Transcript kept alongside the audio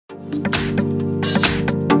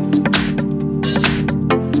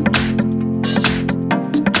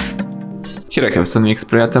Here I have SONY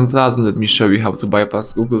Xperia 10 Plus, and let me show you how to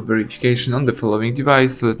bypass Google verification on the following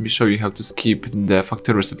device. So let me show you how to skip the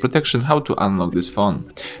factory reset protection, how to unlock this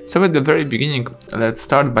phone. So at the very beginning, let's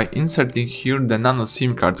start by inserting here the nano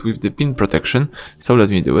SIM card with the pin protection. So let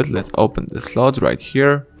me do it. Let's open the slot right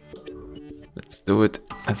here. Let's do it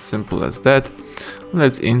as simple as that.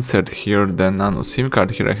 Let's insert here the nano SIM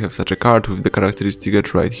card. Here I have such a card with the characteristic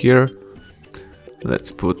edge right here.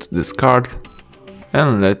 Let's put this card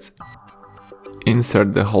and let's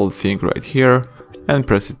insert the whole thing right here and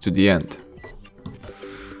press it to the end.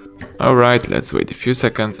 Alright, let's wait a few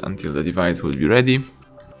seconds until the device will be ready.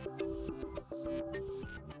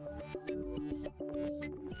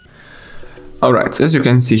 Alright, so as you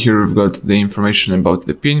can see here, we've got the information about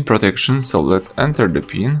the pin protection, so let's enter the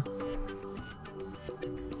pin.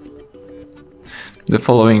 The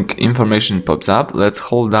following information pops up. Let's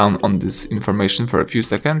hold down on this information for a few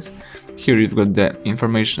seconds. Here you've got the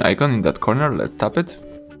information icon in that corner. Let's tap it.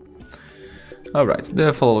 Alright,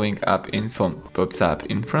 the following app info pops up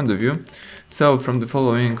in front of you. So from the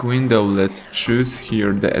following window, let's choose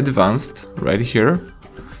here the advanced right here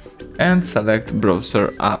and select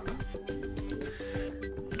browser app.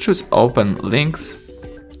 Choose open links,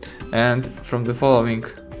 and from the following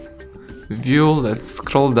view, let's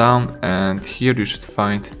scroll down, and here you should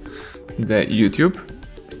find the YouTube.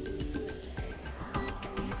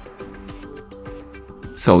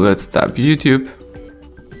 So let's tap YouTube.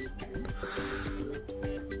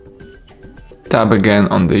 Tap again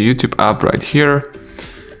on the YouTube app right here.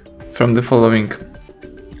 From the following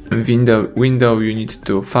window you need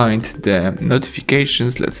to find the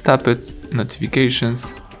notifications. Let's tap it,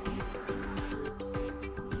 notifications.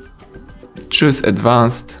 Choose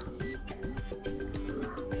advanced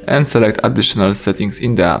and select additional settings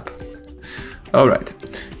in the app. Alright,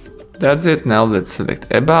 that's it. Now let's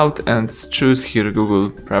select about and choose here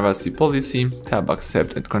Google privacy policy. Tap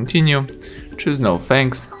accept and continue. Choose no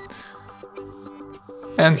thanks.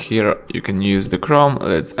 And here you can use the Chrome.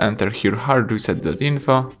 Let's enter here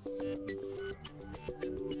HardReset.Info.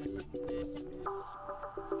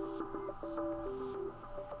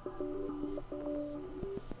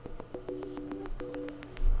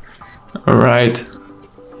 Alright.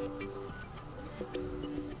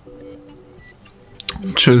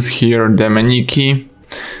 Choose here the menu key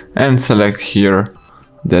and select here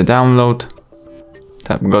the download.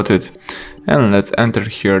 Tap got it. And let's enter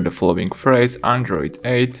here the following phrase: Android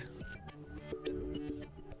 8.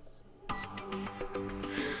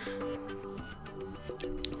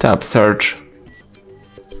 Tap search.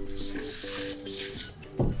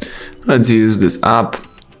 Let's use this app.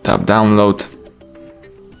 Tap download.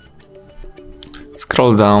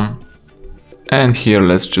 Scroll down, and here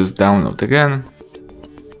let's choose download again.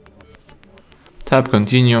 Tap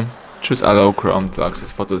continue. Choose allow Chrome to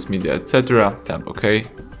access photos, media, etc. Tap OK.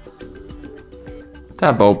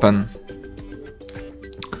 Tap open.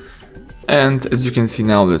 And as you can see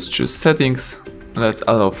now, let's choose settings. Let's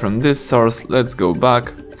allow from this source. Let's go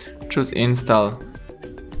back. Choose install.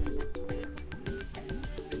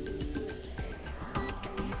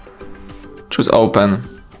 Choose open.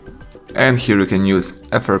 And here you can use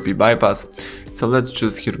Frp Bypass. So let's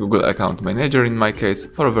choose here Google Account Manager in my case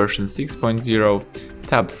for version 6.0.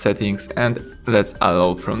 Tap settings and let's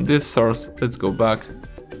allow from this source. Let's go back.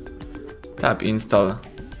 Tap install.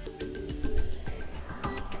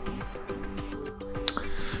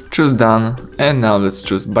 Choose done, and now let's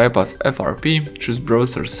choose bypass Frp. Choose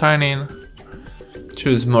browser sign in.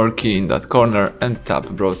 Choose more key in that corner and tap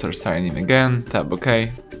browser sign in again. Tap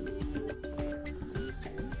OK.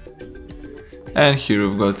 And here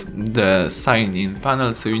we've got the sign in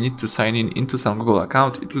panel, so you need to sign in into some Google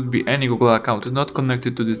account. It would be any Google account not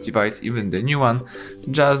connected to this device, even the new one,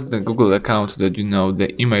 just the Google account that you know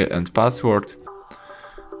the email and password.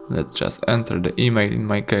 Let's just enter the email in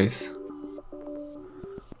my case.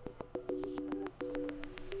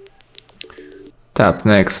 Tap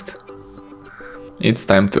next. It's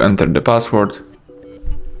time to enter the password.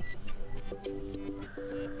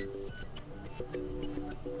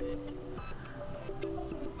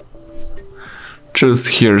 Choose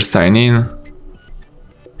here sign in.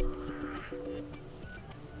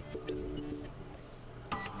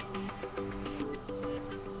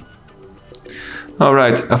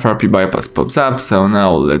 Alright, Frp Bypass pops up, so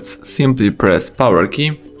now let's simply press power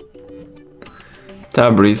key,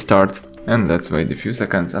 tab restart, and let's wait a few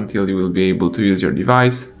seconds until you will be able to use your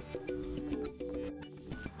device.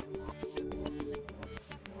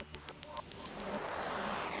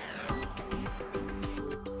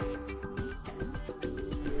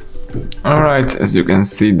 Alright, as you can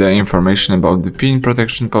see, the information about the PIN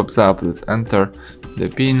protection pops up. Let's enter the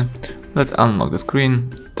PIN. Let's unlock the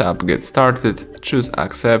screen, tap Get Started, choose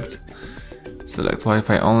Accept, select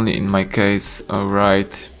Wi-Fi only in my case.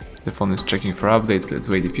 Alright, the phone is checking for updates. Let's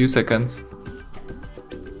wait a few seconds.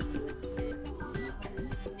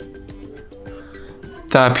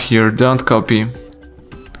 Tap here, don't copy.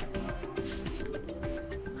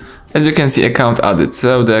 As you can see, account added,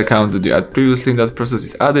 so the account that you added previously in that process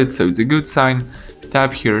is added, so it's a good sign.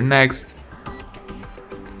 Tap here, next.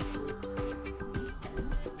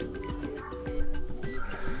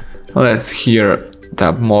 Let's here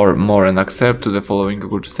tap more and accept to the following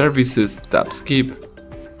Google services. Tap skip.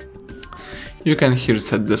 You can here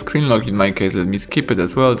set the screen lock. In my case, let me skip it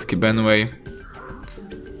as well. Skip anyway.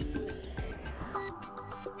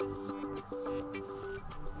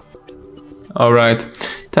 Alright,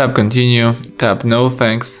 tap continue, tap no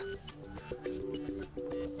thanks,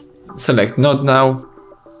 select not now,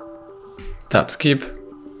 tap skip,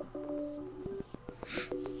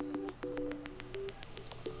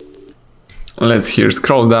 let's here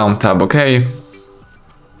scroll down, tap OK,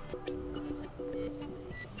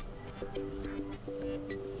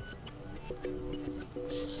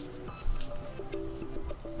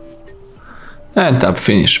 and tap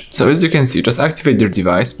finish. So as you can see, just activate your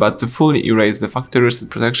device, but to fully erase the factory reset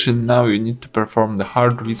protection, now you need to perform the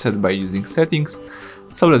hard reset by using settings.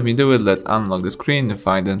 So let me do it. Let's unlock the screen,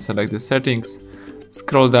 find and select the settings,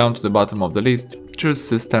 scroll down to the bottom of the list, choose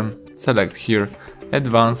system, select here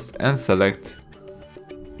advanced and select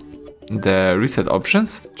the reset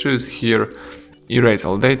options, choose here erase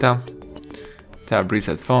all data, tap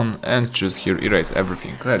reset phone and choose here erase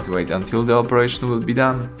everything. Let's wait until the operation will be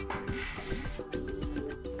done.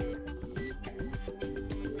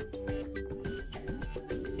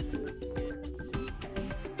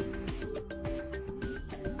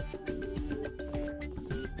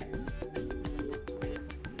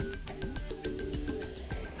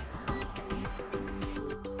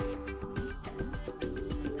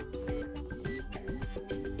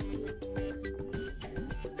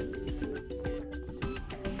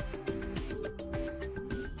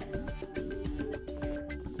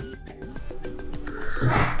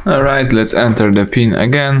 Alright, let's enter the PIN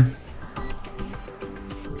again.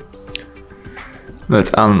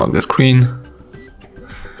 Let's unlock the screen.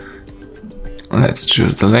 Let's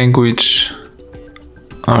choose the language.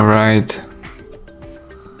 Alright.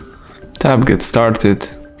 Tap Get Started.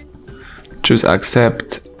 Choose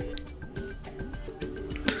Accept.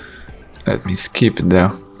 Let me skip the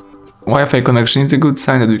Wi-Fi connection. It's a good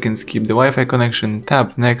sign that we can skip the Wi-Fi connection.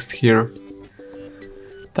 Tap Next here.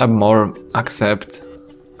 Tap More, Accept.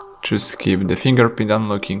 Choose skip the fingerprint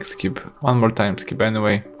unlocking, skip one more time, skip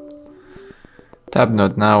anyway. Tap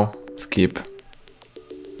not now, skip.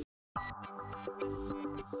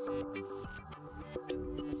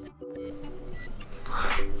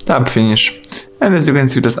 Tap finish. And as you can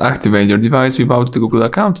see, just activate your device without the Google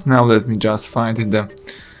account. Now let me just find the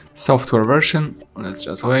software version. Let's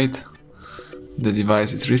just wait. The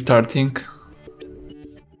device is restarting.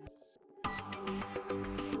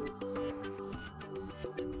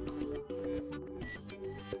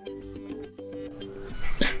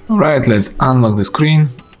 Alright, let's unlock the screen.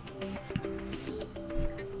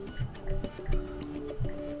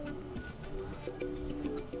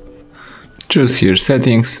 Choose here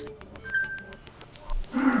settings.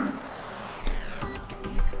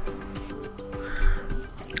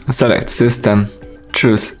 Select system,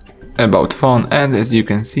 choose about phone, and as you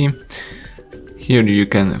can see, here you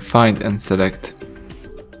can find and select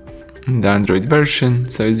the Android version.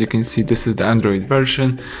 So as you can see, this is the Android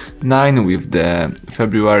version 9 with the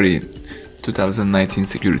February 2019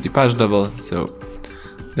 security patch level. So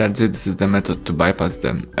that's it. This is the method to bypass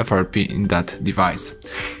the FRP in that device.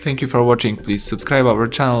 Thank you for watching. Please subscribe our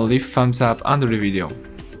channel, leave thumbs up under the video.